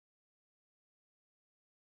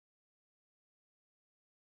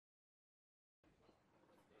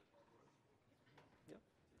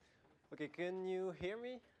Okay, can you hear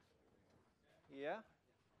me? Yeah?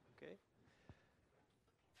 Okay.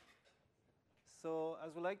 So,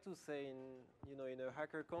 as we like to say in a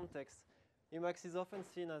hacker context, Emacs is often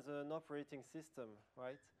seen as an operating system,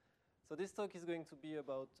 right? So this talk is going to be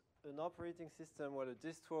about an operating system, well, a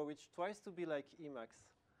distro, which tries to be like Emacs.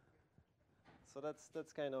 So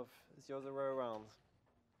that's kind of the other way around.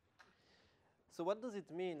 So what does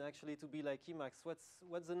it mean, actually, to be like Emacs?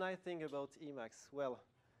 What's the nice thing about Emacs? Well,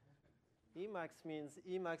 Emacs means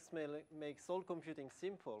Emacs makes all computing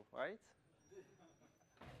simple, right?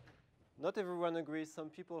 Not everyone agrees. Some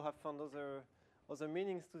people have found other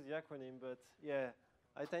meanings to the acronym, but yeah,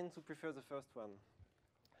 I tend to prefer the first one.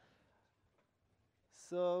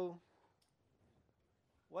 So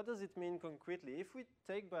what does it mean concretely? If we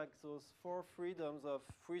take back those 4 freedoms of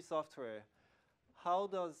free software, how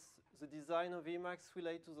does the design of Emacs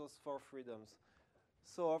relate to those 4 freedoms?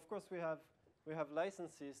 So of course we have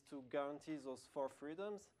licenses to guarantee those 4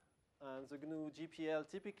 freedoms, and the GNU GPL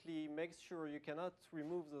typically makes sure you cannot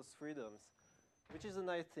remove those freedoms, which is a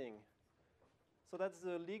nice thing. So that's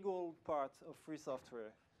the legal part of free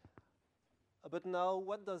software. But now,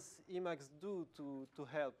 what does Emacs do to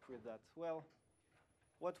help with that? Well,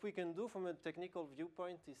 what we can do from a technical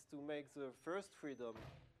viewpoint is to make the first freedom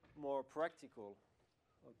more practical.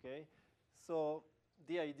 Okay? So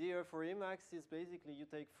the idea for Emacs is basically you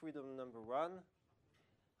take freedom number 1,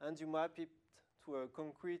 and you map it to a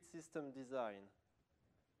concrete system design.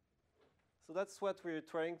 So that's what we're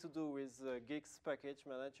trying to do with Geeks Package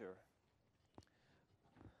Manager.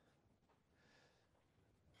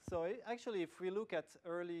 So actually, if we look at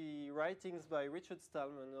early writings by Richard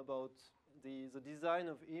Stallman about the design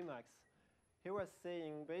of Emacs, he was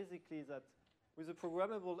saying basically that with a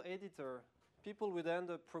programmable editor, people would end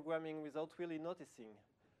up programming without really noticing.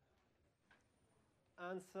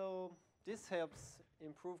 And so this helps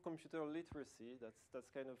improve computer literacy. That's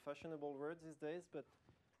kind of a fashionable word these days, but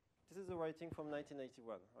this is a writing from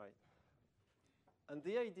 1981, right? And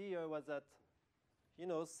the idea was that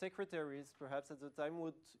secretaries, perhaps at the time,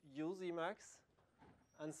 would use Emacs.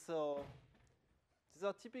 And so these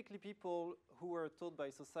are typically people who were taught by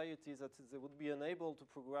society that they would be unable to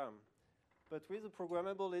program. But with a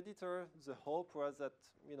programmable editor, the hope was that,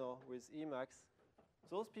 with Emacs,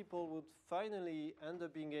 those people would finally end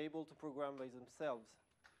up being able to program by themselves.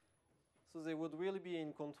 So they would really be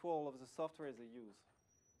in control of the software they use,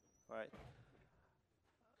 right?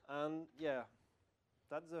 And yeah,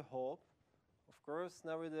 that's the hope. Of course,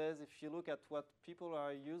 nowadays, if you look at what people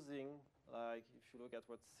are using, like if you look at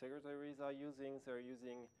what secretaries are using, they're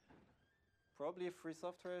using probably free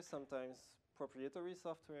software, sometimes proprietary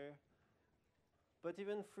software. But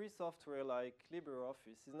even free software like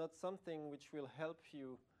LibreOffice is not something which will help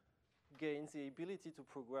you gain the ability to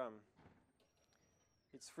program.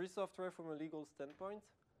 It's free software from a legal standpoint,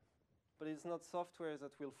 but it's not software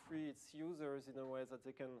that will free its users in a way that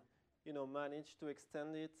they can manage to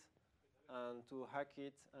extend it and to hack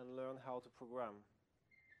it and learn how to program.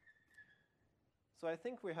 So I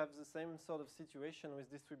think we have the same sort of situation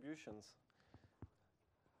with distributions.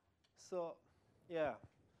 So yeah,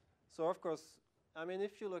 so of course,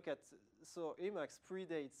 if you look at, so Emacs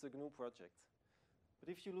predates the GNU project. But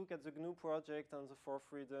if you look at the GNU project and the 4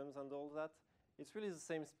 freedoms and all that, it's really the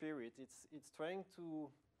same spirit. It's trying to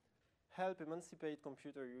help emancipate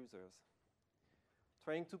computer users,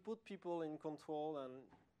 trying to put people in control and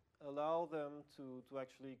allow them to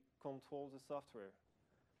actually control the software.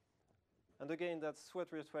 And again, that's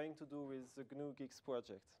what we're trying to do with the GNU Geeks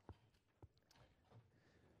project.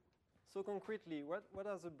 So concretely, what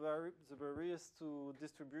are the barriers to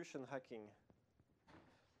distribution hacking?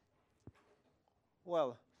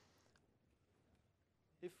 Well,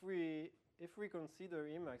 if we consider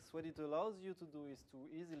Emacs, what it allows you to do is to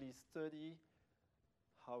easily study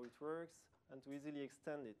how it works and to easily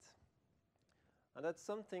extend it. And that's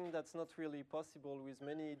something that's not really possible with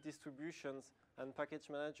many distributions and package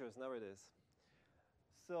managers nowadays.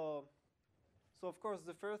 So of course,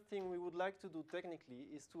 the first thing we would like to do technically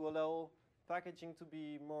is to allow packaging to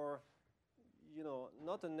be more,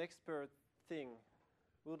 not an expert thing.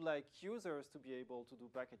 We would like users to be able to do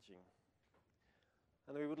packaging.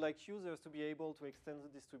 And we would like users to be able to extend the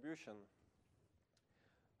distribution.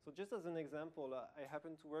 So just as an example, I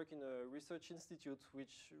happen to work in a research institute with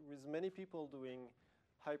many people doing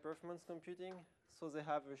high-performance computing. So they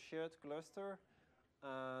have a shared cluster.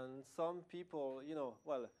 And some people,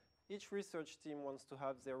 each research team wants to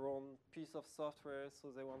have their own piece of software. So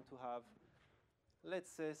they want to have, let's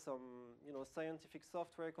say, some scientific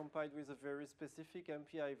software compiled with a very specific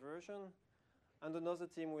MPI version. And another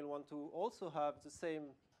team will want to also have the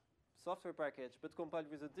software package, but compiled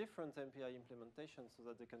with a different MPI implementation so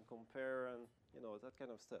that they can compare and, that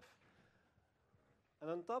kind of stuff. And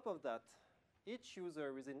on top of that, each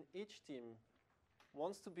user within each team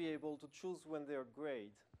wants to be able to choose when they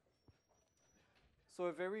upgrade. So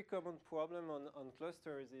a very common problem on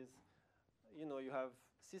clusters is, you have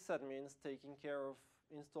sysadmins taking care of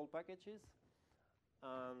install packages,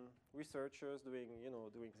 and researchers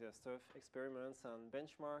doing their stuff, experiments and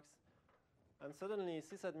benchmarks. And suddenly,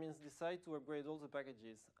 sysadmins decide to upgrade all the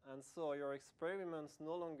packages. And so your experiments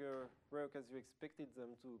no longer work as you expected them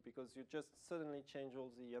to, because you just suddenly change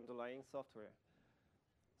all the underlying software.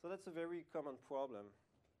 So that's a very common problem.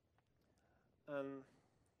 And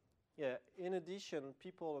yeah, in addition,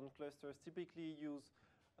 people on clusters typically use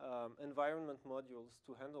environment modules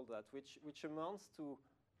to handle that, which amounts to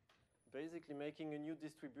basically making a new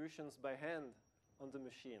distributions by hand on the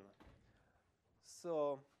machine.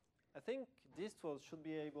 So I think Distros should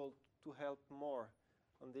be able to help more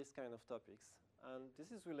on these kind of topics. And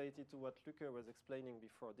this is related to what Luca was explaining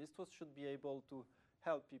before. Distros should be able to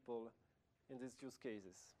help people in these use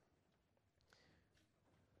cases.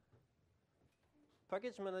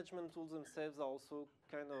 Package management tools themselves are also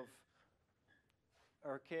kind of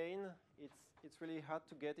arcane. It's really hard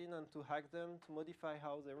to get in and to hack them, to modify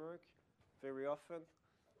how they work very often.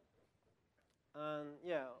 And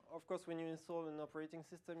yeah, of course, when you install an operating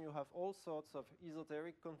system, you have all sorts of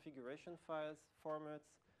esoteric configuration files, formats,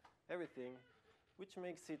 everything, which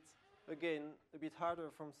makes it, again, a bit harder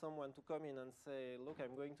from someone to come in and say, look,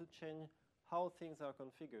 I'm going to change how things are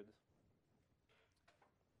configured.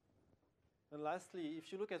 And lastly,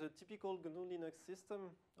 if you look at a typical GNU Linux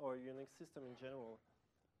system, or Unix system in general,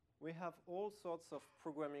 we have all sorts of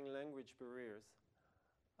programming language barriers.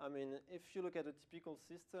 I mean, if you look at a typical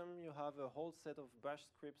system, you have a whole set of bash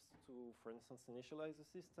scripts to, for instance, initialize the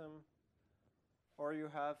system. Or you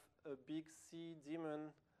have a big C daemon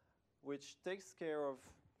which takes care of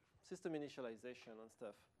system initialization and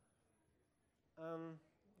stuff.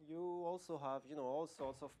 You also have, all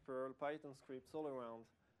sorts of Perl, Python scripts all around.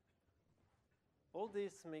 All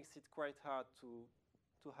this makes it quite hard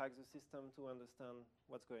to hack the system, to understand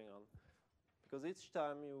what's going on. Because each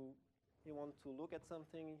time you want to look at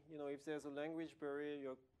something, if there's a language barrier,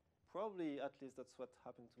 you're probably, at least that's what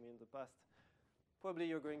happened to me in the past, probably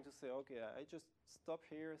you're going to say, okay, I just stop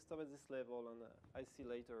here, stop at this level, and I see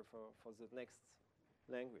later for the next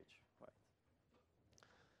language, right?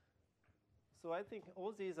 So I think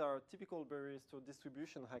all these are typical barriers to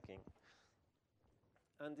distribution hacking.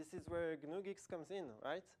 And this is where GNU Guix comes in,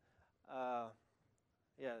 right?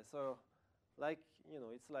 Yeah, so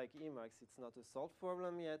it's like Emacs. It's not a solved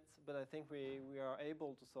problem yet, but I think we are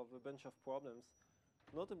able to solve a bunch of problems,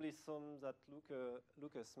 notably some that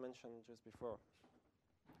Lucas mentioned just before.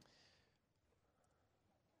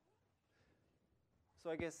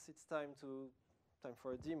 So I guess it's time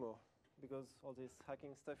for a demo, because all this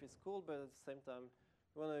hacking stuff is cool, but at the same time,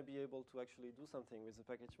 we want to be able to actually do something with the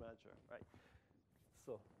package manager, right?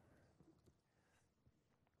 So,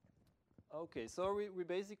 okay, so we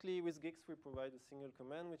basically, with Guix, we provide a single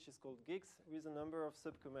command, which is called Guix, with a number of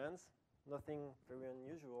subcommands, nothing very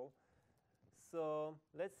unusual. So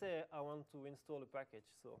let's say I want to install a package.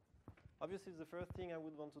 So obviously, the first thing I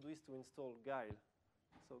would want to do is to install Guile.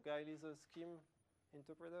 So Guile is a scheme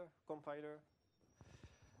interpreter, compiler.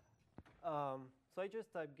 So I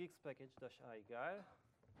just type Guix package-i Guile.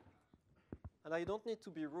 And I don't need to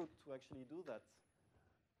be root to actually do that.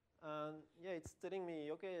 And yeah, it's telling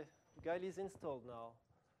me, okay, Guile is installed now.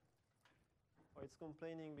 Or it's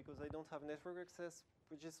complaining because I don't have network access,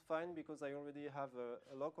 which is fine because I already have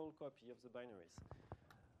a local copy of the binaries.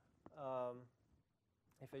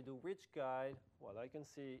 If I do which Guile, well, I can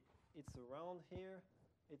see it's around here.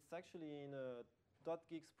 It's actually in a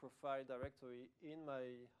 .gix profile directory in my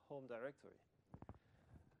home directory.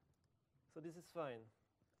 So this is fine.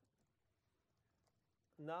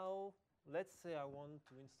 Now, let's say I want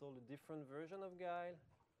to install a different version of Guile,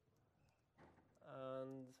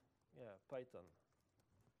 and yeah, Python.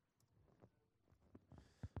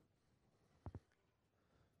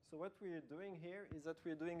 So what we're doing here is that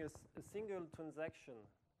we're doing a single transaction.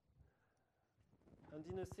 And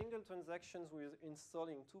in a single transaction, we're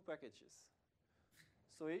installing two packages.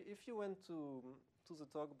 So if you went to the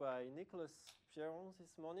talk by Nicolas Pierron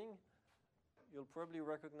this morning, you'll probably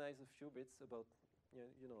recognize a few bits about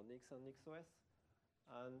Nix and NixOS.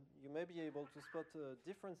 And you may be able to spot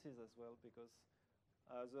differences as well, because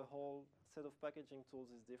the whole set of packaging tools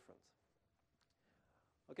is different.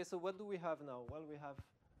 Okay, so what do we have now? Well, we have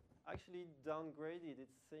actually downgraded.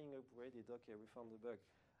 It's saying upgraded. Okay, we found the bug.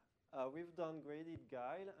 We've downgraded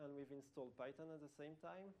Guile, and we've installed Python at the same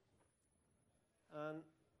time. And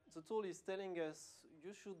the tool is telling us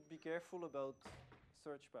you should be careful about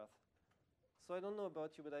search path. So I don't know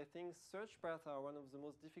about you, but I think search paths are one of the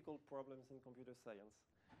most difficult problems in computer science.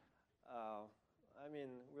 I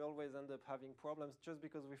mean, we always end up having problems just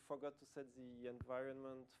because we forgot to set the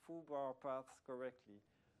environment foobar paths correctly.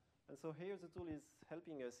 And so here the tool is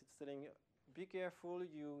helping us. It's telling, be careful,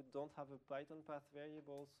 you don't have a Python path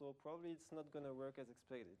variable, so probably it's not going to work as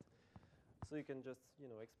expected. So you can just,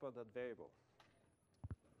 export that variable.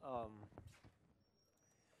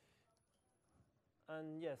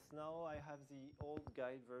 And yes, now I have the old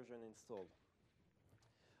guide version installed.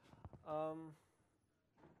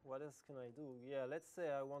 What else can I do? Yeah, let's say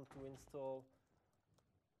I want to install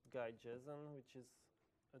guide.json, which is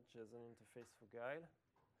a JSON interface for guide.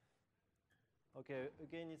 Okay,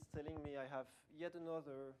 again, it's telling me I have yet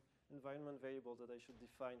another environment variable that I should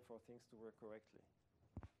define for things to work correctly.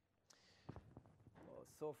 Oh,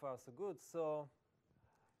 so far, so good. So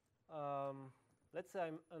let's say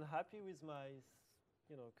I'm unhappy with my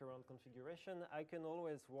current configuration. I can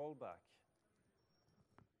always roll back.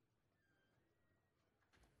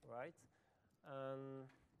 Right? And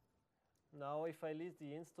now if I list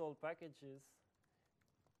the installed packages,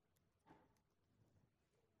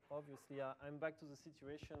 obviously I'm back to the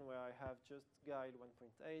situation where I have just guide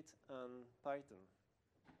 1.8 and Python.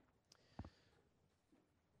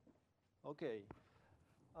 Okay.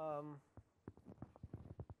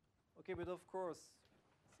 Okay, but of course,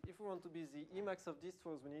 if we want to be the Emacs of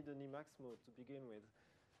distros, we need an Emacs mode to begin with.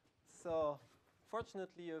 So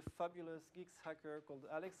fortunately, a fabulous Geeks hacker called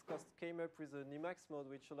Alex Cost came up with an Emacs mode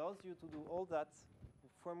which allows you to do all that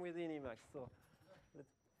from within Emacs. So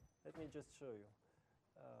let me just show you.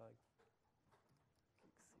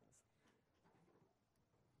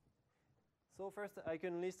 So first, I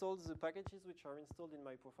can list all the packages which are installed in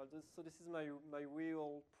my profile. So this is my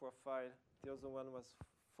real profile. The other one was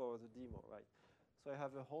for the demo, right? So I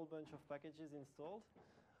have a whole bunch of packages installed.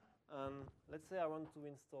 And let's say I want to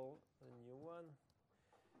install a new one.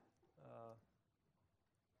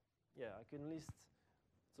 Yeah, I can list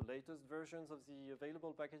the latest versions of the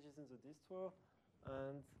available packages in the distro.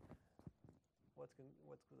 And what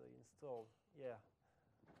could I install? Yeah.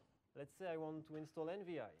 Let's say I want to install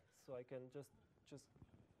NVI. So I can just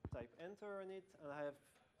type enter on it, and I have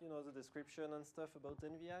the description and stuff about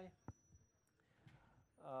NVI.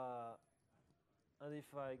 And if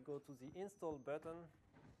I go to the install button,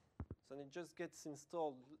 then it just gets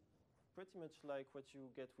installed pretty much like what you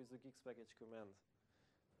get with the Geeks package command,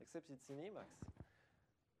 except it's in Emacs.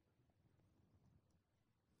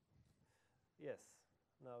 Yes,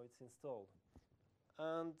 now it's installed.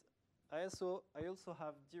 And I also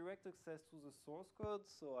have direct access to the source code,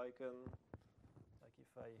 so I can, like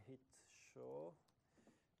if I hit show,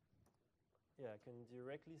 yeah, I can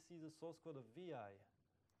directly see the source code of VI,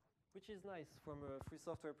 which is nice from a free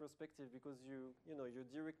software perspective because you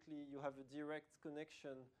have a direct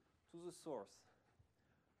connection to the source.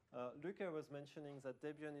 Luca was mentioning that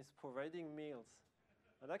Debian is providing meals,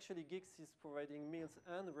 and actually Geeks is providing meals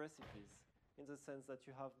and recipes, in the sense that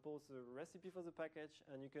you have both the recipe for the package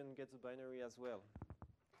and you can get the binary as well.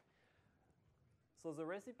 So the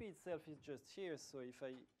recipe itself is just here. So if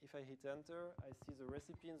I hit enter, I see the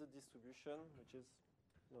recipe in the distribution, which is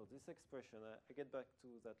this expression. I get back to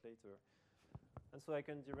that later. And so I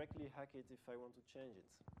can directly hack it if I want to change it.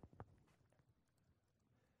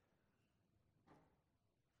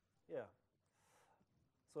 Yeah.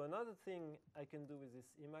 So another thing I can do with this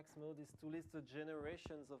Emacs mode is to list the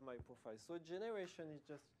generations of my profile. So a generation is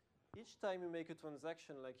just, each time you make a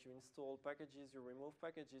transaction, like you install packages, you remove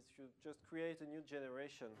packages, you just create a new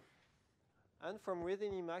generation. And from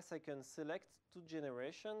within Emacs, I can select 2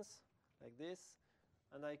 generations, like this,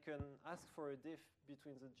 and I can ask for a diff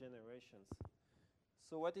between the generations.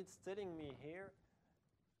 So what it's telling me here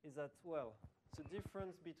is that, well, the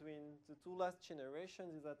difference between the 2 last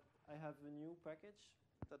generations is that I have a new package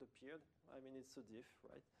that appeared. I mean, it's a diff,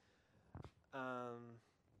 right?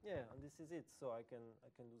 Yeah, and this is it. So I can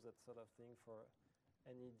do that sort of thing for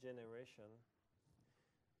any generation.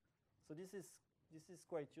 So this is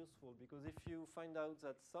quite useful because if you find out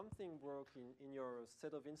that something broke in your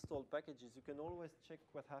set of installed packages, you can always check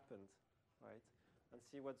what happened, right? And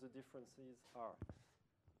see what the differences are.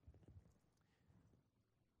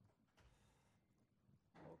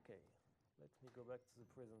 Okay, let me go back to the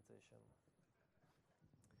presentation.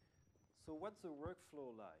 So what's the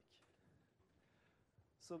workflow like?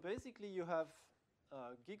 So basically you have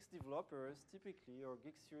Geeks developers, typically, or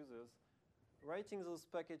Geeks users, writing those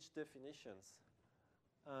package definitions.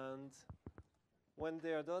 And when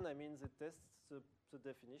they are done, I mean, they test the the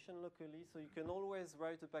definition locally. So you can always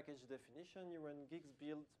write a package definition. You run gigs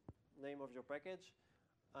build name of your package,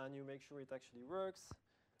 and you make sure it actually works.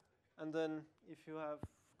 And then if you have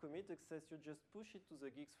commit access, you just push it to the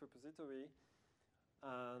gigs repository.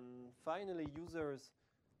 And finally, users,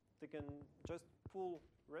 they can just pull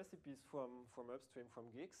recipes from upstream, from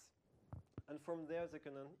gigs. And from there, they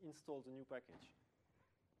can install the new package.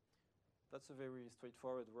 That's a very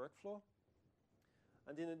straightforward workflow.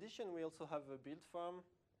 And in addition, we also have a build farm,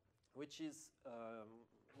 which is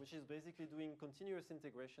basically doing continuous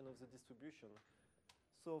integration of the distribution.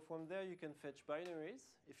 So from there, you can fetch binaries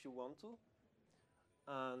if you want to.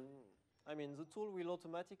 And I mean, the tool will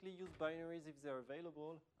automatically use binaries if they're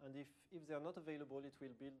available. And if they're not available, it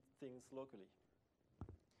will build things locally.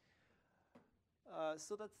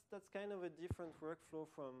 So that's kind of a different workflow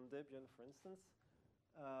from Debian, for instance.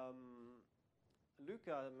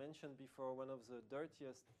 Luca mentioned before one of the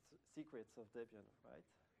dirtiest secrets of Debian, right?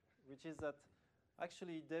 Which is that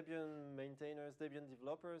actually Debian maintainers, Debian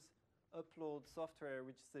developers upload software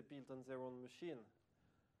which they built on their own machine.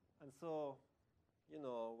 And so, you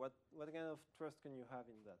know, what kind of trust can you have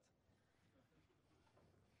in that?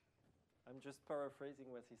 I'm just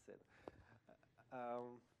paraphrasing what he said.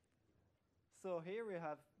 So here we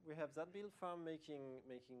have that build farm making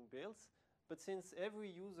builds. But since every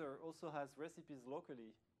user also has recipes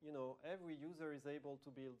locally, you know, every user is able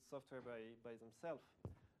to build software by themselves.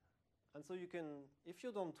 And so you can, if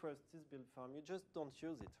you don't trust this build farm, you just don't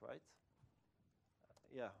use it, right?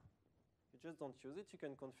 Yeah, you just don't use it. You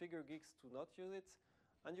can configure gigs to not use it,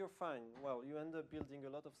 and you're fine. Well, you end up building a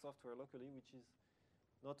lot of software locally, which is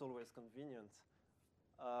not always convenient.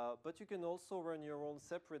 But you can also run your own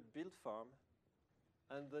separate build farm,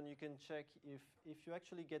 and then you can check if you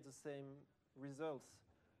actually get the same results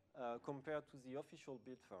compared to the official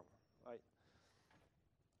build farm, right?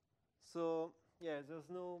 So yeah, there's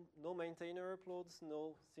no maintainer uploads,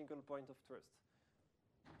 no single point of trust,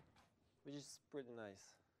 which is pretty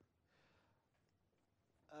nice.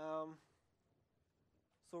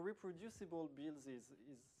 So reproducible builds is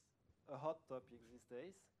a hot topic these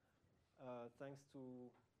days, thanks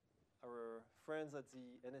to our friends at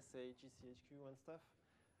the NSA, GCHQ and stuff.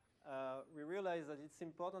 We realize that it's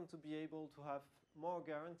important to be able to have more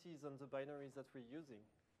guarantees on the binaries that we're using.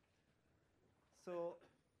 So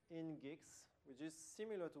in gigs, which is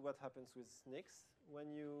similar to what happens with NICs,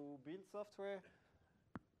 when you build software,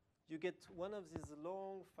 you get one of these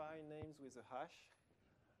long file names with a hash,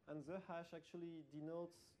 and the hash actually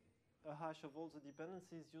denotes a hash of all the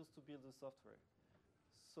dependencies used to build the software.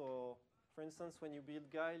 So for instance, when you build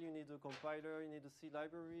Guile, you need a compiler, you need a C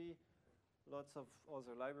library, lots of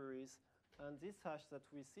other libraries. And this hash that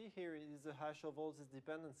we see here is the hash of all these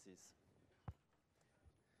dependencies.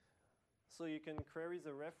 So you can query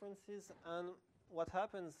the references. And what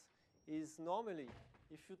happens is normally,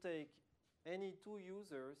 if you take any two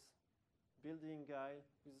users building Guile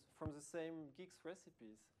from the same gigs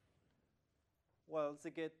recipes, well, they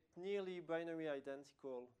get nearly binary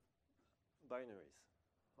identical binaries,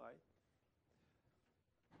 right?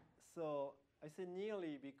 So I say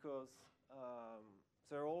nearly because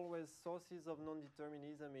there are always sources of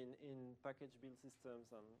non-determinism in package build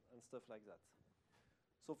systems and stuff like that.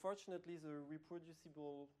 So fortunately, the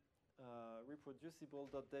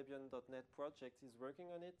reproducible.debian.net project is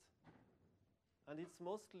working on it. And it's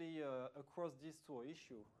mostly a cross-distro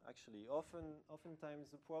issue, actually. Oftentimes,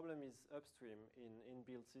 the problem is upstream in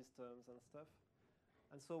build systems and stuff.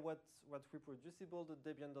 And so what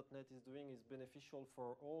reproducible.debian.net is doing is beneficial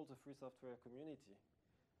for all the free software community,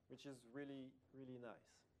 which is really, really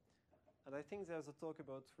nice. And I think there's a talk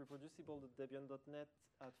about reproducible.debian.net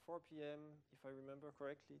at 4 p.m., if I remember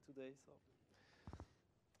correctly, today. So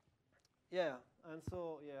yeah, and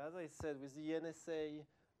so, yeah, as I said, with the NSA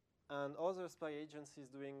and other spy agencies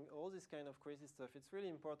doing all this kind of crazy stuff, it's really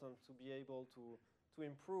important to be able to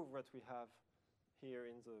improve what we have here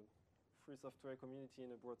in the free software community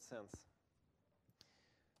in a broad sense.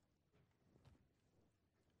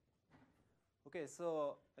 Okay,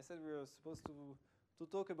 so I said we were supposed to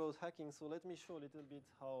talk about hacking, so let me show a little bit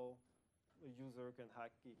how a user can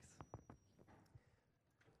hack gigs.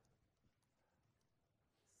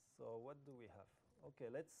 So what do we have? Okay,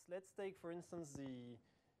 let's take, for instance, the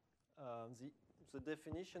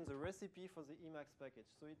definition, the recipe for the Emacs package.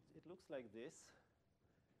 So it looks like this.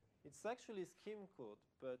 It's actually scheme code,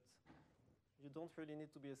 but you don't really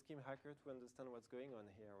need to be a scheme hacker to understand what's going on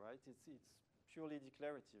here, right? It's purely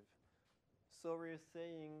declarative. So we're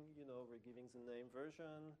saying, you know, we're giving the name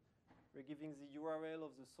version, we're giving the URL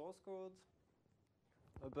of the source code,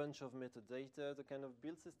 a bunch of metadata, the kind of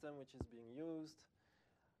build system which is being used.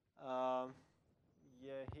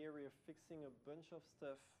 yeah, here we're fixing a bunch of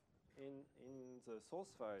stuff in the source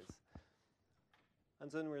files. And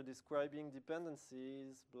then we're describing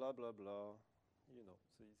dependencies, blah, blah, blah. You know,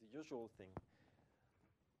 so it's the usual thing.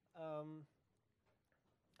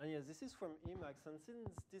 And yes, this is from Emacs. And since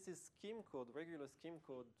this is scheme code, regular scheme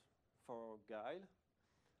code for Guile,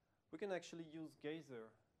 we can actually use Geyser.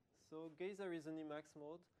 So Geyser is an Emacs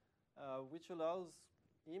mode, which allows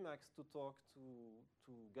Emacs to talk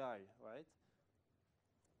to Guile, right?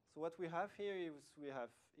 So what we have here is we have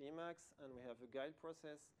Emacs and we have a Guile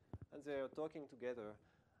process, and they are talking together.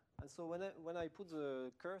 And so when I put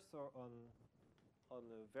the cursor on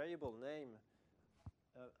a variable name,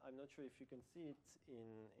 I'm not sure if you can see it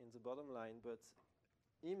in the bottom line, but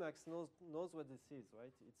Emacs knows what this is,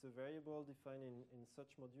 right? It's a variable defined in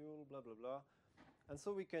such module, blah, blah, blah. And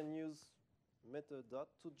so we can use method dot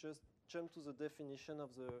to just jump to the definition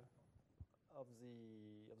of the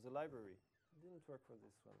library. It didn't work for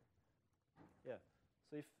this one. Yeah.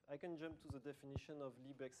 So if I can jump to the definition of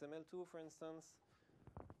libxml2, for instance,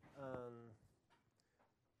 and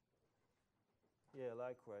yeah,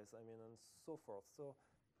 likewise, I mean, and so forth. So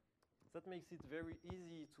that makes it very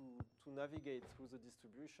easy to navigate through the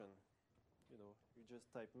distribution. You know, you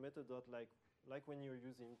just type method dot like when you're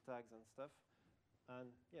using tags and stuff,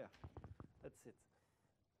 and yeah, that's it.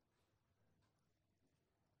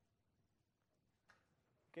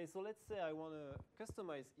 Okay, so let's say I want to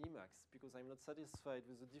customize Emacs because I'm not satisfied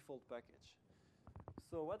with the default package.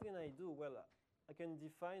 So what can I do? Well, I can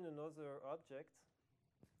define another object,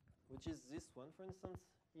 which is this one, for instance,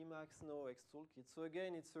 Emacs no X toolkit. So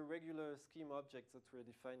again, it's a regular scheme object that we're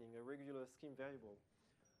defining, a regular scheme variable.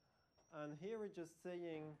 And here we're just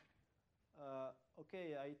saying,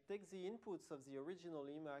 okay, I take the inputs of the original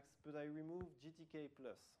Emacs, but I remove GTK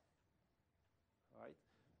plus. All right?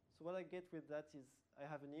 So what I get with that is I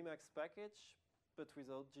have an Emacs package, but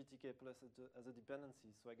without GTK plus as a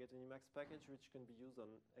dependency. So I get an Emacs package which can be used on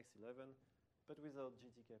X11, but without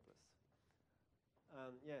GTK plus.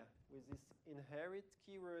 And yeah, with this inherit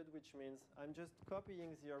keyword, which means I'm just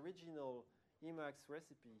copying the original Emacs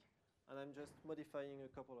recipe, and I'm just modifying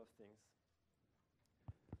a couple of things.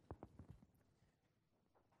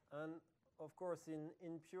 And of course, in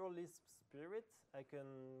pure Lisp spirit, I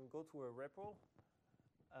can go to a REPL.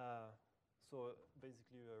 So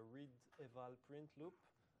basically a read eval print loop.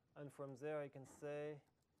 And from there, I can say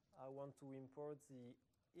I want to import the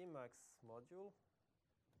Emacs module.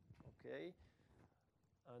 Okay.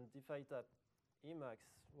 And if I type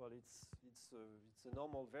Emacs, well, it's a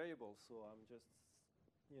normal variable, so I'm just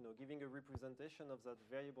giving a representation of that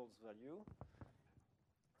variable's value.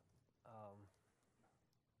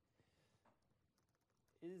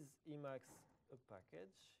 Is Emacs a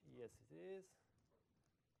package? Yes, it is.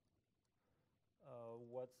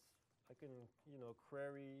 I can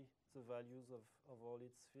query the values of all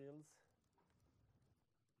its fields.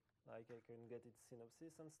 Like I can get its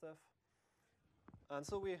synopsis and stuff. And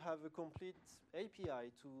so we have a complete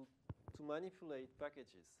API to manipulate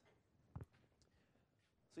packages.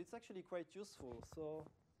 So it's actually quite useful. So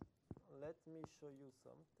let me show you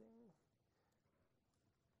something.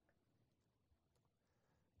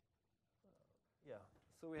 Yeah,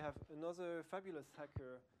 so we have another fabulous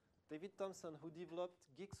hacker, David Thompson, who developed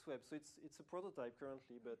GeeksWeb. So it's a prototype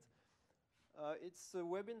currently, but it's a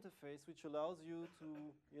web interface which allows you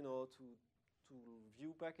to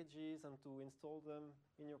view packages and to install them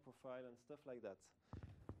in your profile and stuff like that.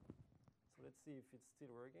 So let's see if it's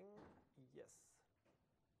still working. Yes.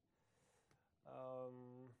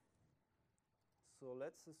 So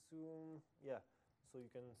let's assume, yeah, so you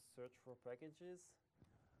can search for packages.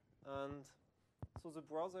 And so the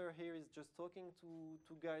browser here is just talking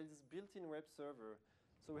to Guile's built-in web server.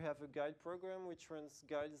 So we have a Guile program which runs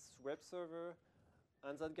Guile's web server.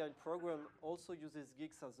 And that Guile program also uses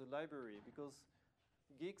Geeks as a library, because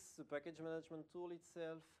Geeks, the package management tool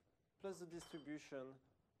itself, plus the distribution,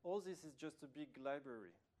 all this is just a big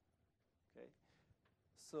library. Okay,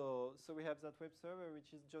 so we have that web server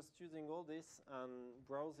which is just using all this and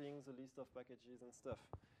browsing the list of packages and stuff.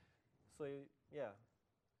 So yeah,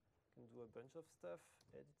 can do a bunch of stuff.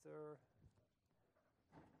 Editor.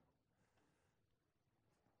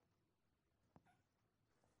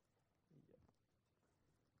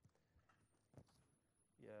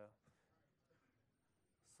 Yeah.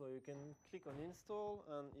 So you can click on install,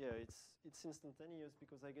 and yeah, it's instantaneous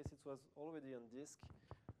because I guess it was already on disk.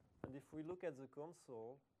 And if we look at the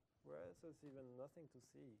console, well, there's even nothing to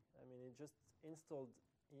see. I mean, it just installed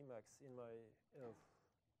Emacs in my,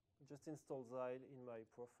 just installed Xyle in my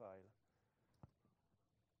profile.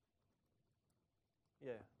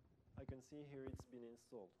 Yeah, I can see here it's been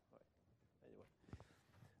installed. Right. Anyway.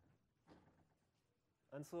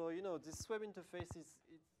 And so, you know, this web interface it's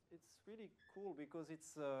really cool because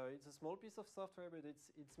it's a small piece of software, but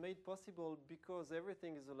it's made possible because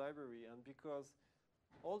everything is a library and because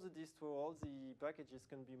all the distro, all the packages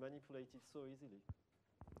can be manipulated so easily.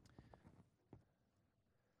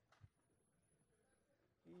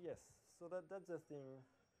 Yes, so that's the thing.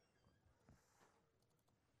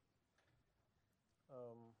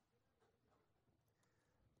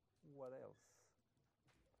 What else?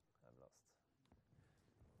 I'm lost.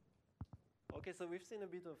 Okay, so we've seen a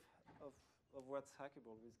bit of what's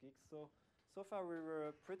hackable with Geeks. So far we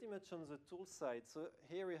were pretty much on the tool side. So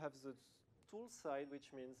here we have the tool side, which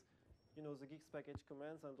means, you know, the Geeks package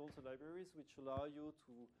commands and also libraries, which allow you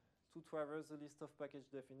to traverse the list of package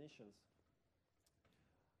definitions.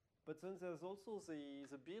 But then there's also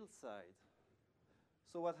the build side.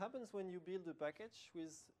 So what happens when you build a package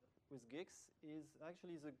with Geeks is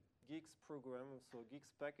actually the Geeks program, so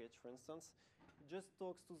Geeks package, for instance, just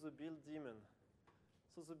talks to the build daemon.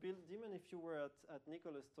 So the build daemon, if you were at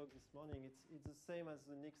Nicholas' talk this morning, it's the same as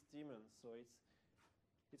the Nix daemon. So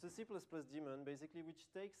it's a C++ daemon, basically, which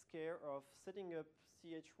takes care of setting up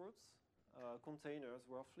chroots, containers,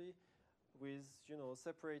 roughly, with, you know,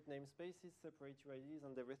 separate namespaces, separate UIDs,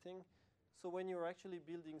 and everything. So when you're actually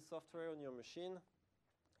building software on your machine,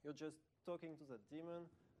 you're just talking to that daemon,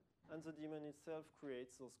 and the daemon itself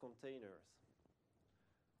creates those containers.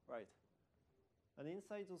 Right. And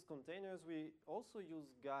inside those containers, we also use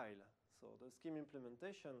Guile, so the scheme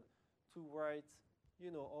implementation, to write,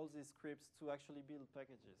 you know, all these scripts to actually build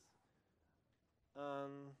packages.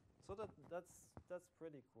 So that's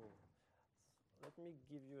pretty cool. Let me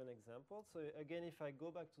give you an example. So again, if I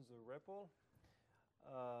go back to the REPL,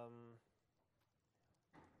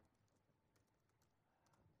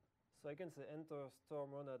 so I can say enter store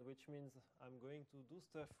monad, which means I'm going to do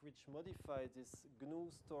stuff which modify this GNU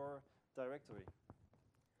store directory.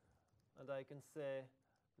 And I can say,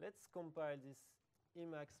 let's compile this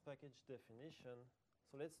Emacs package definition.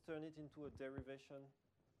 So let's turn it into a derivation.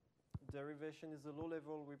 Derivation is a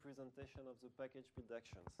low-level representation of the package build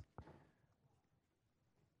actions.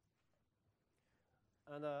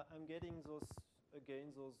 And I'm getting those,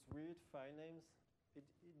 again, those weird file names. It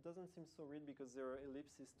doesn't seem so real because there are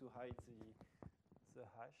ellipses to hide the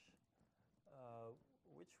hash,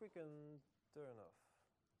 which we can turn off.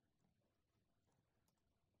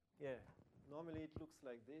 Yeah, normally it looks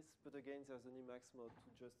like this, but again, there's an Emacs mode to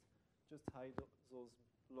just hide those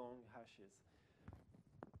long hashes.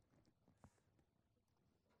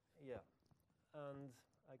 Yeah, and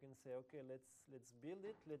I can say, okay, let's build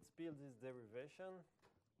it. Let's build this derivation.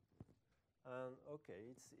 And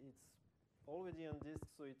okay, it's already on disk,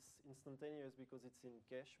 so it's instantaneous because it's in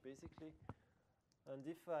cache, basically. And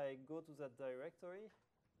if I go to that directory,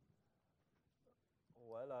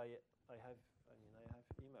 well, I have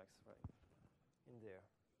Emacs right in there.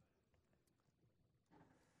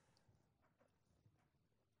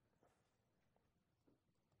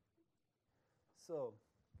 So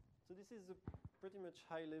this is a pretty much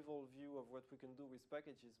high-level view of what we can do with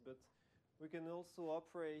packages, but we can also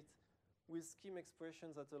operate with scheme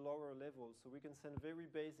expressions at a lower level. So we can send very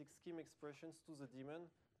basic scheme expressions to the daemon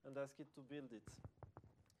and ask it to build it.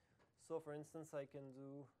 So for instance, I can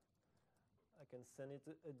send it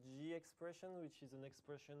a G expression, which is an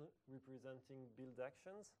expression representing build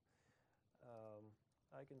actions.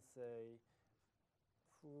 I can say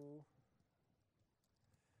foo,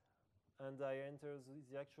 and I enter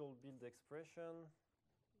the actual build expression.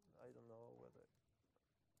 I don't know whether.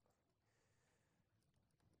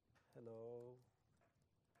 Hello.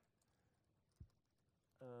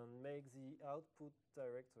 And make the output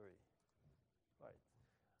directory. Right.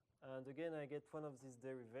 And again, I get one of these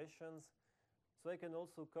derivations. So I can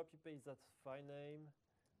also copy-paste that file name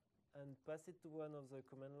and pass it to one of the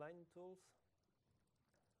command line tools.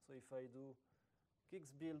 So if I do Geeks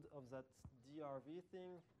build of that DRV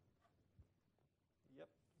thing, yep,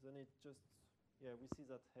 then it just, yeah, we see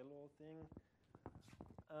that hello thing.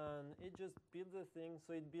 And it just built the thing,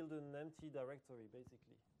 so it built an empty directory,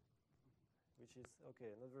 basically, which is,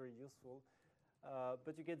 okay, not very useful.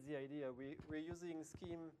 But you get the idea. We're using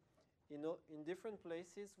scheme in different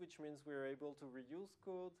places, which means we're able to reuse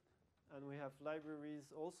code, and we have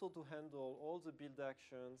libraries also to handle all the build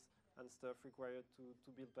actions and stuff required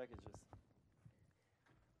to build packages.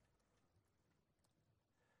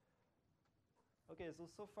 Okay,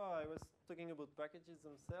 so far I was talking about packages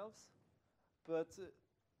themselves, but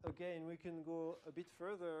again, we can go a bit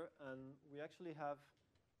further, and we actually have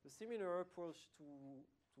a similar approach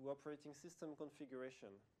to operating system configuration.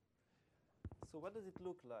 So what does it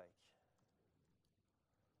look like?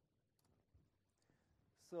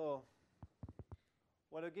 So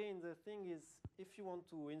Well, again, the thing is, if you want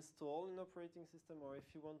to install an operating system or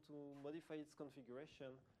if you want to modify its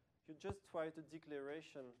configuration, you just write a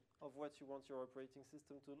declaration of what you want your operating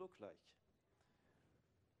system to look like.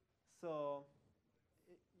 So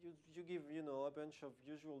you give, a bunch of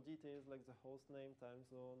usual details like the host name, time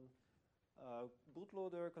zone,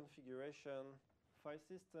 bootloader configuration, file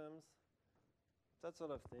systems, that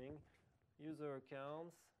sort of thing, user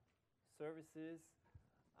accounts, services,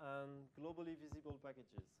 and globally visible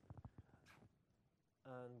packages.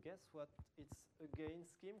 And guess what? It's again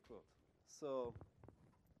scheme code. So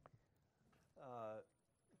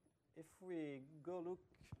if we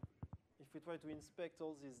try to inspect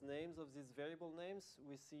all these names of these variable names,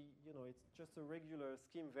 we see, it's just a regular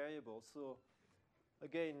scheme variable. So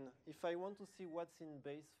again, if I want to see what's in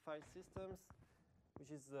base file systems, which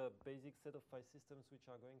is the basic set of file systems which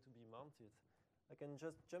are going to be mounted, I can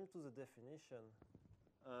just jump to the definition.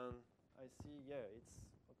 And I see,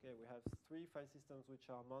 it's okay. We have 3 file systems which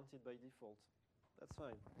are mounted by default. That's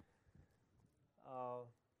fine.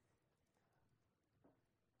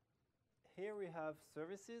 Here we have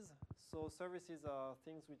services. So services are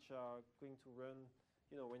things which are going to run,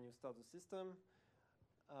 when you start the system.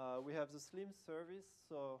 We have the Slim service.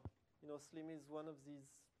 So, Slim is one of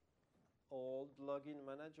these old login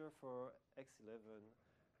manager for X11.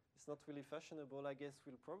 It's not really fashionable. I guess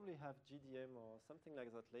we'll probably have GDM or something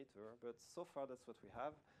like that later, but so far that's what we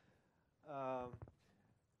have.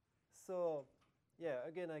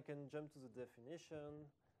 Again, I can jump to the definition,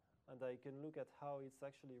 and I can look at how it's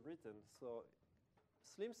actually written. So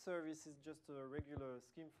Slim service is just a regular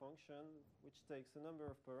scheme function, which takes a number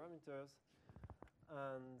of parameters,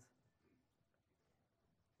 and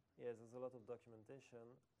there's a lot of documentation.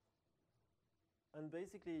 And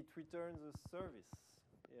basically, it returns a service.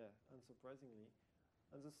 Unsurprisingly.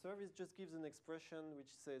 And the service just gives an expression which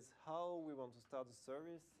says how we want to start the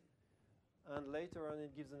service. And later on,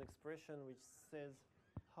 it gives an expression which says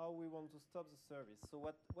how we want to stop the service. So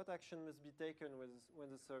what action must be taken when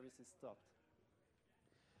the service is stopped.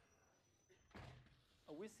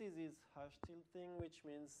 We see this hash tilde thing, which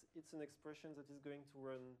means it's an expression that is going to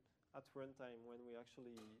run at runtime when we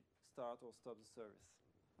actually start or stop the service.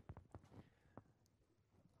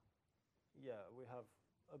 We have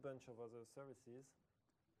a bunch of other services.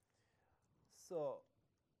 So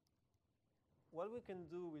what we can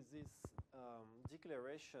do with this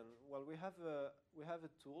declaration, well, we have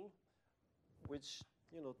a tool which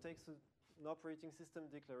takes an operating system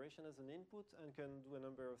declaration as an input and can do a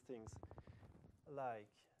number of things.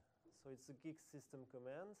 So it's a gig system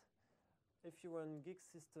command. If you run gig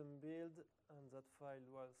system build, and that file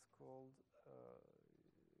was called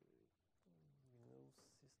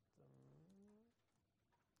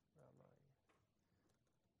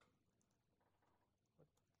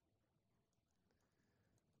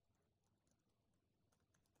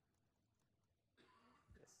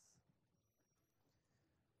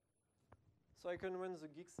So I can run the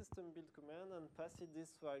gig system build command and pass it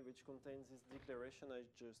this file which contains this declaration I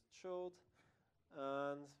just showed.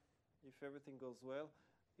 And if everything goes well,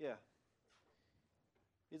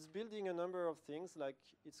 it's building a number of things, like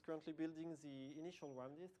it's currently building the initial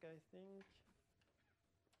RAM disk, I think.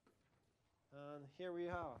 And here we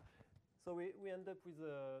are. So we end up with,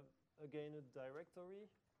 again, a directory.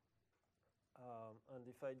 And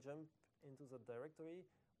if I jump into the directory,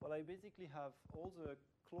 well, I basically have all the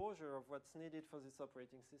closure of what's needed for this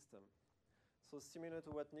operating system. So similar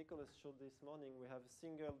to what Nicholas showed this morning, we have a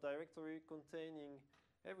single directory containing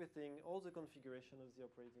everything, all the configuration of the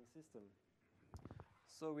operating system.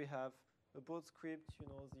 So we have a baud script,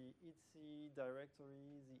 the etc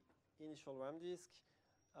directory, the initial RAM disk,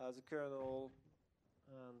 the kernel,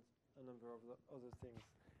 and a number of other things.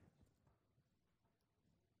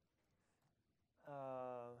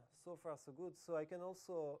 So far, so good. So I can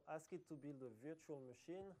also ask it to build a virtual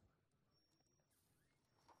machine.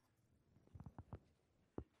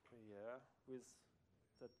 With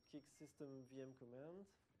that kick system VM command.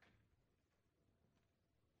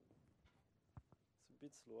 It's a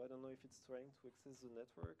bit slow. I don't know if it's trying to access the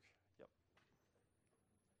network. Yep.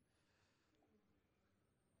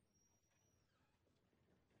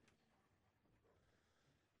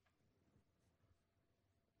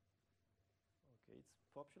 Okay, it's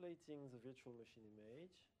populating the virtual machine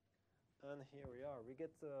image. And here we are. We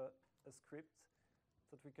get a script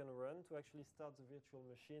that we can run to actually start the virtual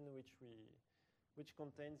machine which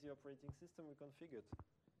contains the operating system we configured.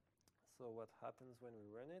 So what happens when we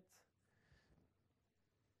run it?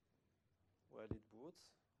 Well, it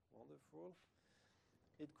boots. Wonderful.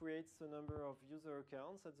 It creates a number of user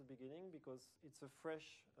accounts at the beginning because it's a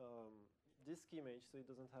fresh disk image, so it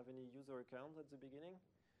doesn't have any user account at the beginning.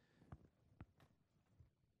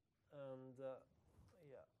 And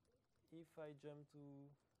yeah, if I jump to,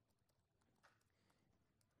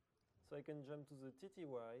 so I can jump to the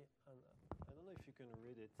TTY, and I don't know if you can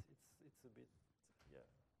read it. It's a bit, yeah,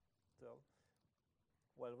 dull.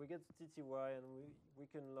 Well, we get to TTY, and we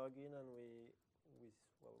can log in, and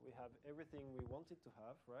we have everything we wanted to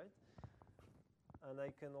have, right? And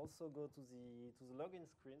I can also go to the login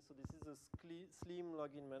screen. So this is a slim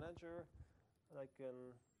login manager. And I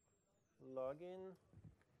can log in.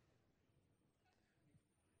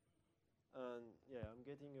 And yeah, I'm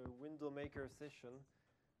getting a window maker session.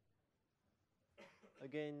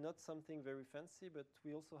 Again, not something very fancy, but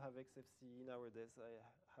we also have XFCE nowadays. I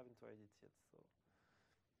haven't tried it yet, so.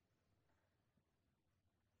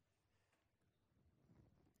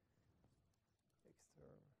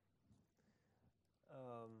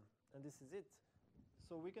 And this is it.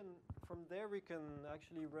 So we can, from there, we can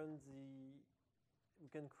actually we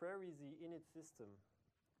can query the init system.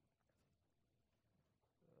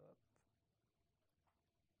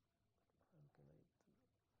 How can I do?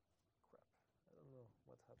 Crap, I don't know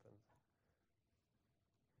what happened.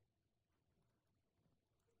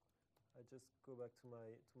 I just go back to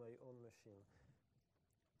my own machine.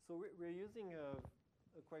 So we're using a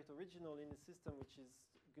quite original init system, which is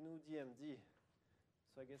GNU DMD.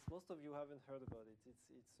 So I guess most of you haven't heard about it.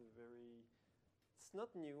 It's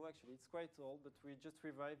not new actually. It's quite old, but we just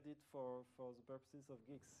revived it for the purposes of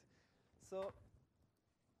geeks. So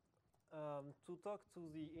to talk to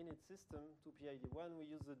the init system, to PID1, we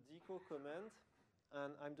use the deco command,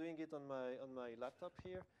 and I'm doing it on my laptop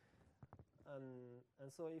here.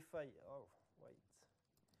 And so if I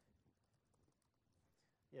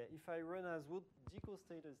if I run as root deco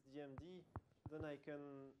status DMD, then I can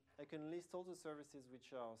list all the services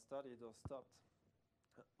which are started or stopped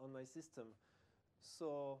on my system.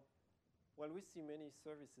 So, well, we see many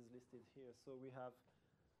services listed here. So we have,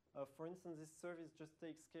 for instance, this service just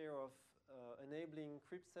takes care of enabling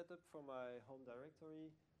crypt setup for my home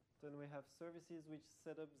directory. Then we have services which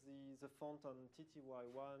set up the font on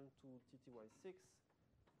TTY1 to TTY6.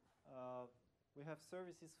 We have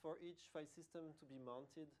services for each file system to be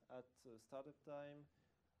mounted at startup time.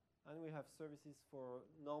 And we have services for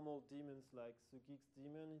normal daemons like the Geeks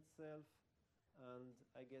daemon itself, and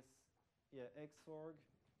I guess, yeah, Xorg,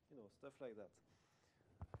 stuff like that.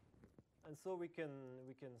 And so we can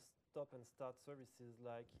stop and start services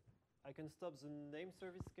like, I can stop the name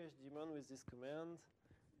service cache daemon with this command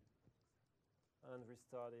and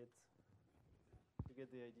restart it. You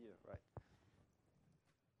get the idea, right?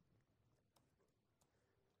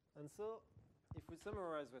 And so, if we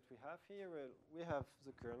summarize what we have here, we have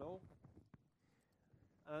the kernel.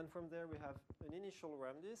 And from there, we have an initial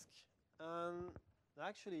RAM disk. And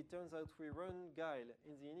actually, it turns out we run Guile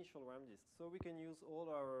in the initial RAM disk. So we can use all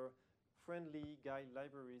our friendly Guile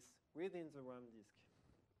libraries within the RAM disk.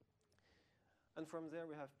 And from there,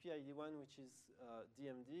 we have PID1, which is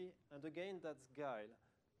DMD. And again, that's Guile.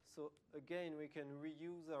 So again, we can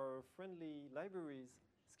reuse our friendly libraries,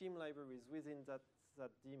 scheme libraries within that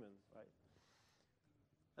daemon, right?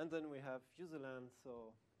 And then we have userland,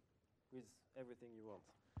 so with everything you want.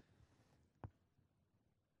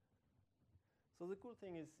 So the cool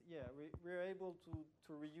thing is, yeah, we're able to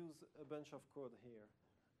reuse a bunch of code here.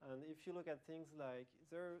 And if you look at things like,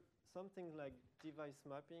 there are some things like device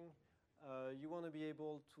mapping. You want to be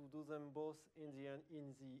able to do them both in the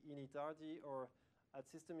initRD or at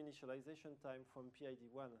system initialization time from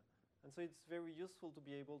PID1. And so it's very useful to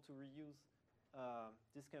be able to reuse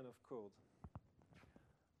this kind of code.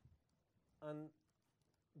 And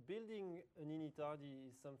building an initRD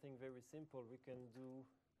is something very simple. We can do,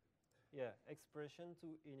 yeah, expression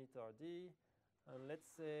to initRD. And let's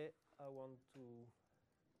say I want to,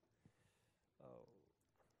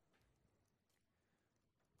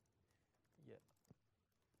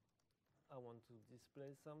 I want to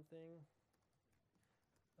display something.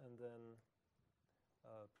 And then,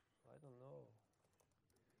 I don't know.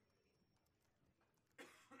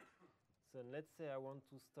 So let's say I want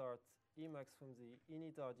to start Emacs from the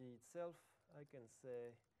initRD itself. I can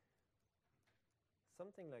say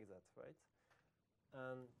something like that, right?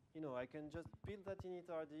 And I can just build that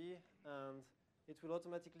initRD, and it will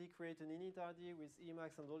automatically create an initRD with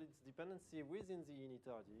Emacs and all its dependency within the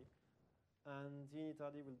initRD. And the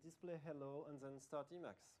initRD will display hello and then start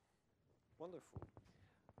Emacs. Wonderful.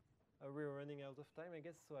 We're running out of time, I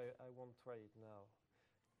guess, so I won't try it now.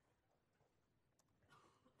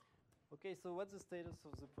 Okay, so what's the status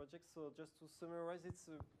of the project? So just to summarize, it's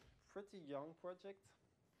a pretty young project.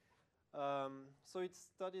 So it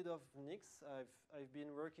started off Nix. I've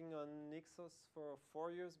been working on Nixos for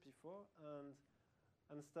 4 years before,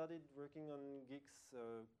 and started working on Geeks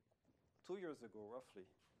 2 years ago, roughly.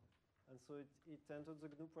 And so it entered the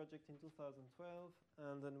GNU project in 2012,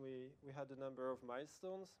 and then we had a number of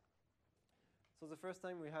milestones. So the first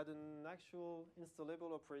time we had an actual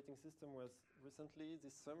installable operating system was recently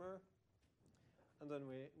this summer, and then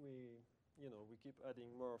we keep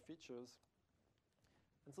adding more features.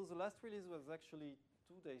 And so the last release was actually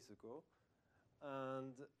 2 days ago,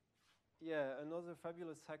 and yeah, another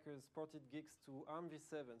fabulous hacker ported Geeks to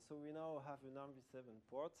ARMv7. So we now have an ARMv7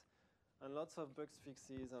 port, and lots of bugs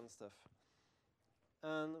fixes and stuff.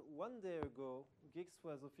 And 1 day ago, Geeks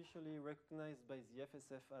was officially recognized by the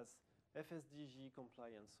FSF as FSDG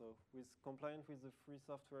compliant, so compliant with the Free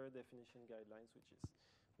Software Definition Guidelines,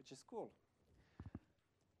 which is cool.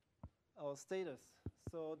 Our status.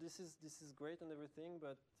 So this is great and everything,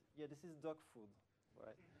 but yeah, this is dog food,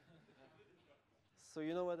 right? So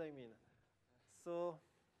you know what I mean. So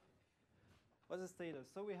what's the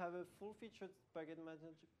status? So we have a full-featured package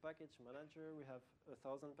manager. We have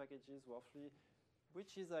 1,000 packages roughly,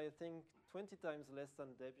 which is, I think, 20 times less than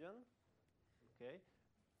Debian. Okay.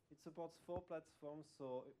 It supports 4 platforms,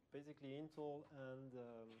 so basically Intel and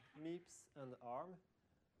MIPS and ARM.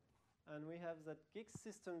 And we have that Geeks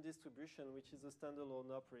system distribution, which is a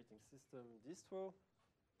standalone operating system distro.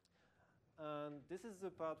 And this is the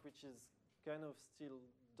part which is kind of still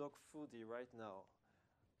dog foody right now.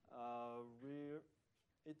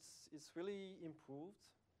 It's really improved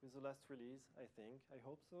with the last release, I think. I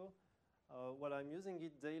hope so. Well, I'm using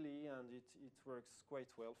it daily, and it works quite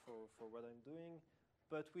well for what I'm doing.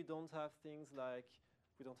 But we don't have things like,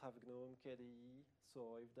 we don't have GNOME, KDE,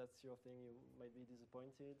 so if that's your thing, you might be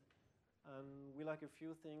disappointed. And we like a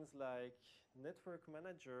few things like Network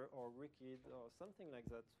Manager or Wikid or something like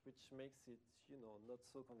that, which makes it, not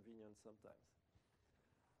so convenient sometimes.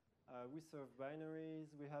 We serve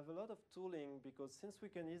binaries. We have a lot of tooling because since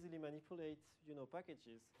we can easily manipulate,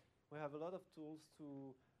 packages, we have a lot of tools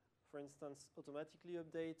to, for instance, automatically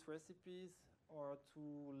update recipes or to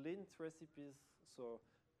lint recipes, so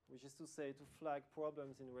which is to say to flag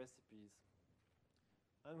problems in recipes.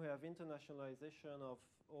 And we have internationalization of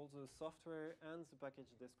all the software and the package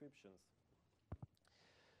descriptions.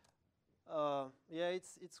 Yeah,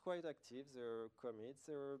 it's quite active. There are commits.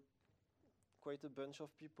 There are quite a bunch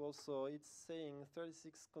of people. So it's saying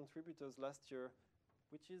 36 contributors last year,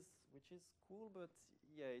 which is cool. But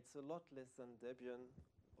yeah, it's a lot less than Debian,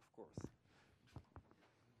 of course.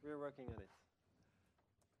 We're working on it.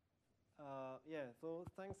 Yeah. So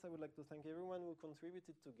thanks. I would like to thank everyone who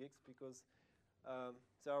contributed to Geeks because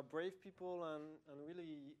they are brave people and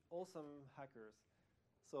really awesome hackers.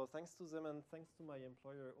 So thanks to them and thanks to my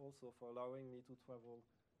employer also for allowing me to travel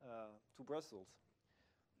to Brussels.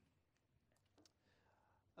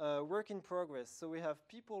 Work in progress. So we have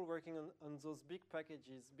people working on those big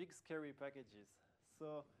packages, big scary packages.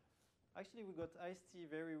 So actually we got ICE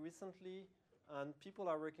very recently, and people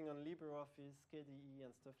are working on LibreOffice, KDE,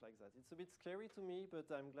 and stuff like that. It's a bit scary to me, but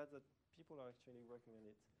I'm glad that people are actually working on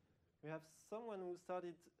it. We have someone who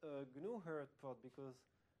started a GNU herd port because,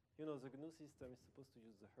 the GNU system is supposed to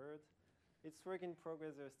use the herd. It's work in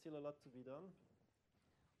progress. There's still a lot to be done.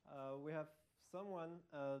 We have someone,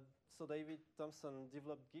 so David Thompson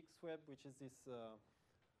developed GeeksWeb, which is this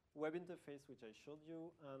web interface which I showed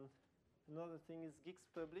you. And another thing is Geeks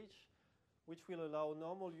Publish, which will allow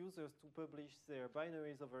normal users to publish their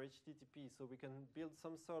binaries over HTTP, so we can build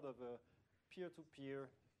some sort of a peer-to-peer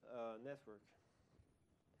network.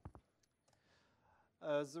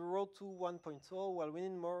 The road to 1.0, well, we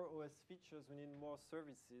need more OS features, we need more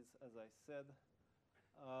services, as I said.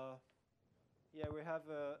 Yeah, we have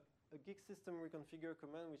a Geeks system reconfigure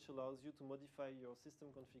command, which allows you to modify your system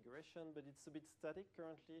configuration, but it's a bit static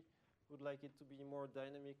currently. Would like it to be more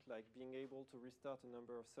dynamic, like being able to restart a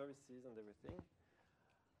number of services and everything.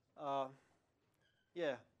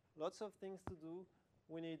 Yeah, lots of things to do.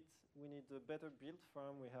 We need a better build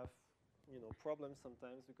farm. We have problems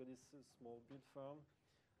sometimes because it's a small build farm.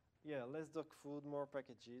 Yeah, less dog food, more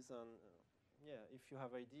packages, and yeah, if you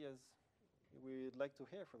have ideas, we'd like to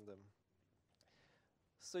hear from them.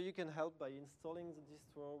 So you can help by installing the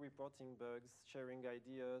distro, reporting bugs, sharing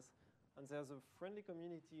ideas, and there's a friendly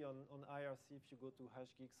community on IRC if you go to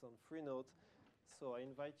 #geeks on Freenode. So I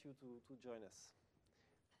invite you to join us.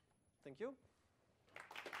 Thank you.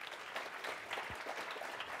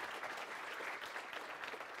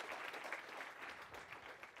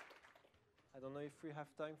 I don't know if we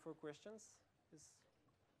have time for questions. Is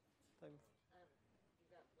time?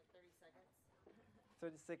 You've got like 30 seconds.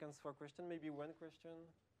 30 seconds for question, maybe one question.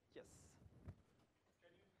 Yes.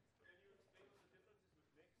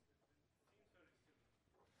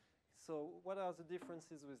 So what are the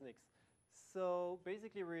differences with Nix? So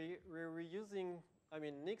basically, we're reusing, I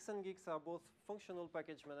mean, Nix and Gix are both functional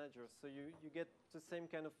package managers, so you get the same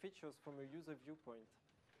kind of features from a user viewpoint.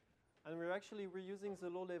 And we're actually reusing the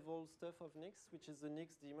low-level stuff of Nix, which is the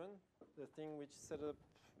Nix daemon, the thing which set up,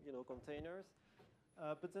 containers.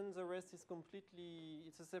 But then the rest is completely,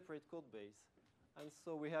 it's a separate code base. And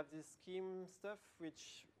so we have this scheme stuff,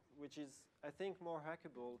 which is, I think, more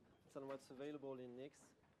hackable than what's available in Nix.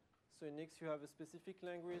 So in Nix, you have a specific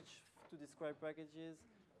language to describe packages,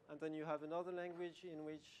 and then you have another language in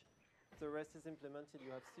which the rest is implemented.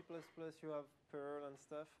 You have C++, you have Perl and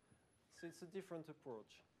stuff. So it's a different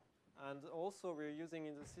approach. And also, we're using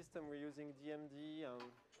in the system, we're using DMD, and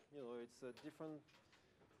it's a different.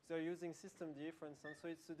 They're using system difference, and so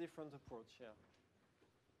it's a different approach. Yeah.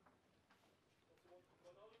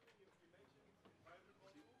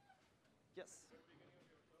 Yes.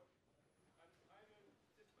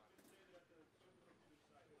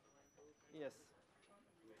 Yes.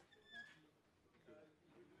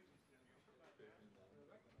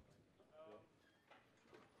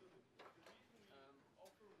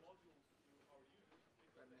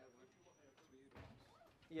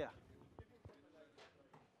 Yeah.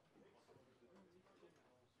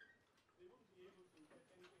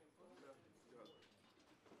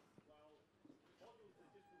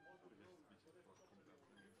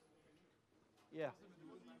 Yeah.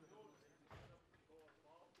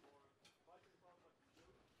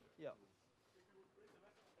 Yeah.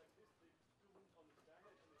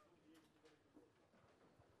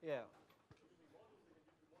 Yeah.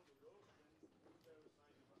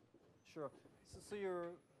 Sure. So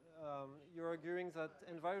you're arguing that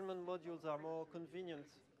environment modules are more convenient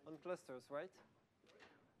on clusters, right?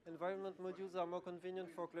 Environment modules are more convenient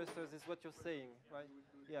for clusters, is what you're saying, right?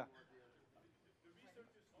 Yeah.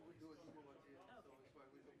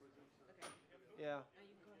 Yeah.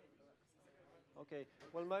 Okay.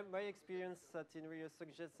 Well, my experience at INRIA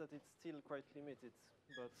suggests that it's still quite limited,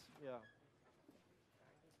 but yeah.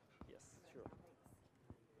 Yes, sure.